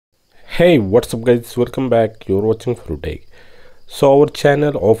Hey, what's up guys, welcome back. You're watching Fruitech. So our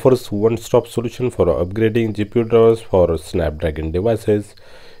channel offers one-stop solution for upgrading GPU drivers for Snapdragon devices.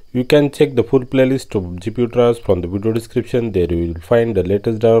 You can check the full playlist of GPU drivers from the video description. There you will find the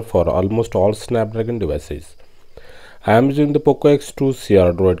latest driver for almost all Snapdragon devices. I am using the Poco X2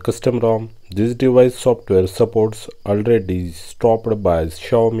 crdroid custom ROM. This device software supports already stopped by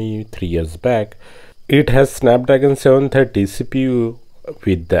Xiaomi 3 years back. It has Snapdragon 730 CPU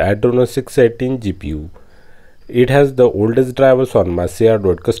with the Adreno 618 GPU. It has the oldest drivers on my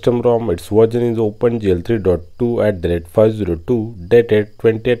crdroid custom ROM. Its version is opengl 3.2/502 dated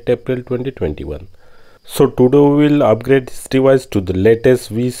 20th April 2021. So today we will upgrade this device to the latest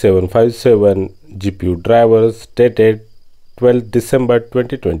v757 GPU drivers dated 12th December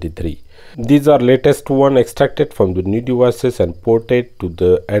 2023. These are latest one extracted from the new devices and ported to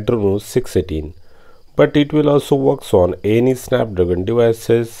the Adreno 618. But it will also work on any Snapdragon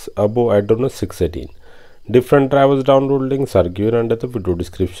devices above Adreno 618. Different drivers download links are given under the video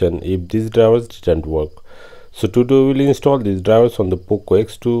description if these drivers didn't work. So today we will install these drivers on the Poco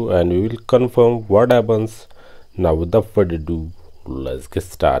X2 and we will confirm what happens. Now without further ado, let's get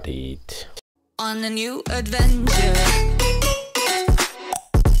started. On a new adventure.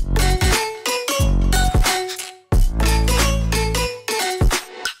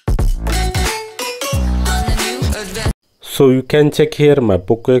 So you can check here my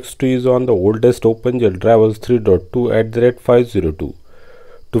Poco X2 is on the oldest opengl drivers 3.2/502.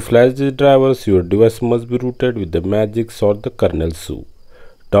 To flash these drivers, your device must be rooted with the Magix or the kernel SU.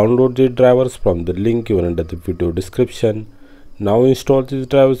 Download these drivers from the link given under the video description. Now install these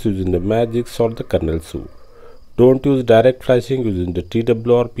drivers using the Magix or the kernel SU. Don't use direct flashing using the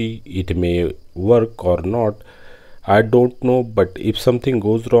TWRP. It may work or not. I don't know, but if something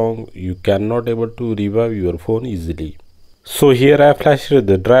goes wrong, you cannot able to revive your phone easily. So here I flashed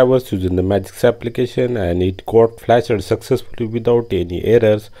the drivers using the Magix application and it got flashed successfully without any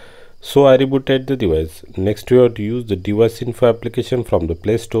errors. So I rebooted the device. Next we have to use the device info application from the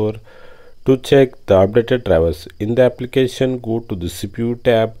Play Store to check the updated drivers. In the application, go to the CPU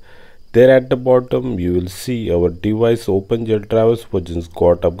tab. There at the bottom you will see our device opengl drivers versions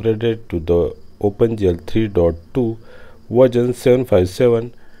got upgraded to the opengl 3.2 version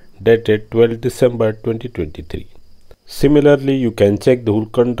 757 dated 12 December 2023. Similarly, you can check the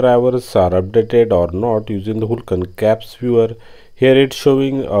vulkan drivers are updated or not using the vulkan caps viewer. Here it's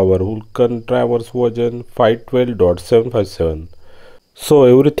showing our vulkan drivers version 512.757. So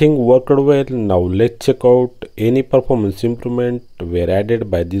everything worked well. Now let's check out any performance improvement were added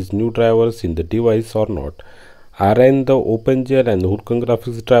by these new drivers in the device or not. I ran the opengl and the vulkan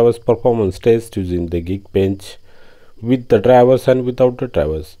graphics drivers performance test using the Geekbench with the drivers and without the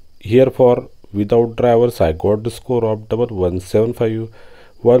drivers. Here for without drivers I got the score of 1175,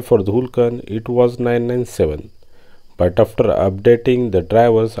 while for the vulkan it was 997. But after updating the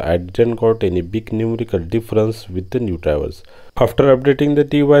drivers I didn't got any big numerical difference with the new drivers. After updating the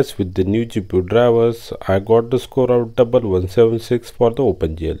device with the new GPU drivers I got the score of 1176 for the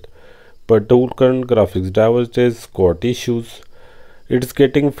opengl. But the vulkan graphics drivers test got issues. It's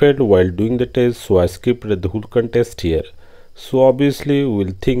getting failed while doing the test, so I skipped the vulkan test here. So obviously we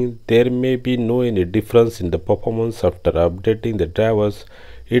will think there may be no any difference in the performance after updating the drivers.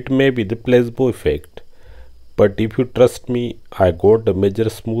 It may be the placebo effect. But if you trust me, I got the major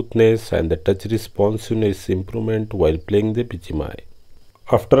smoothness and the touch responsiveness improvement while playing the bgmi.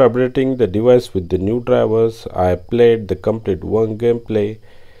 After updating the device with the new drivers, I played the complete one gameplay.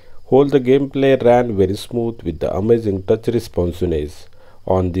 Whole the gameplay ran very smooth with the amazing touch responsiveness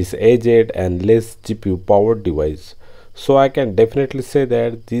on this aged and less GPU powered device. So I can definitely say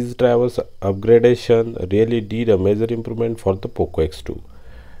that these drivers upgradation really did a major improvement for the Poco X2.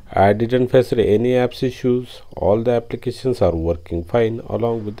 I didn't face any apps issues. All the applications are working fine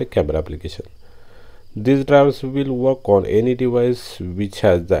along with the camera application. These drivers will work on any device which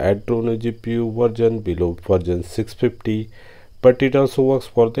has the Adreno GPU version below version 650, but it also works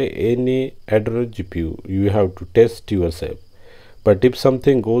for the any Adreno GPU. You have to test yourself. But if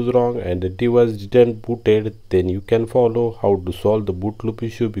something goes wrong and the device didn't booted, then you can follow how to solve the boot loop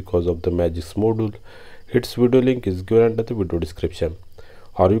issue because of the Magix module. Its video link is given under the video description.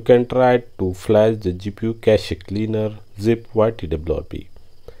 Or you can try to flash the GPU cache cleaner zip via TWRP.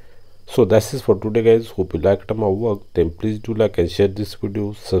 So that's it for today guys. Hope you liked my work. Then please do like and share this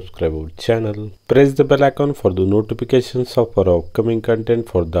video. Subscribe our channel. Press the bell icon for the notifications of our upcoming content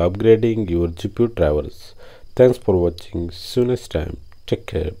for the upgrading your GPU drivers. Thanks for watching. See you next time. Take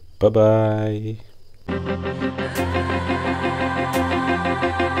care. Bye bye.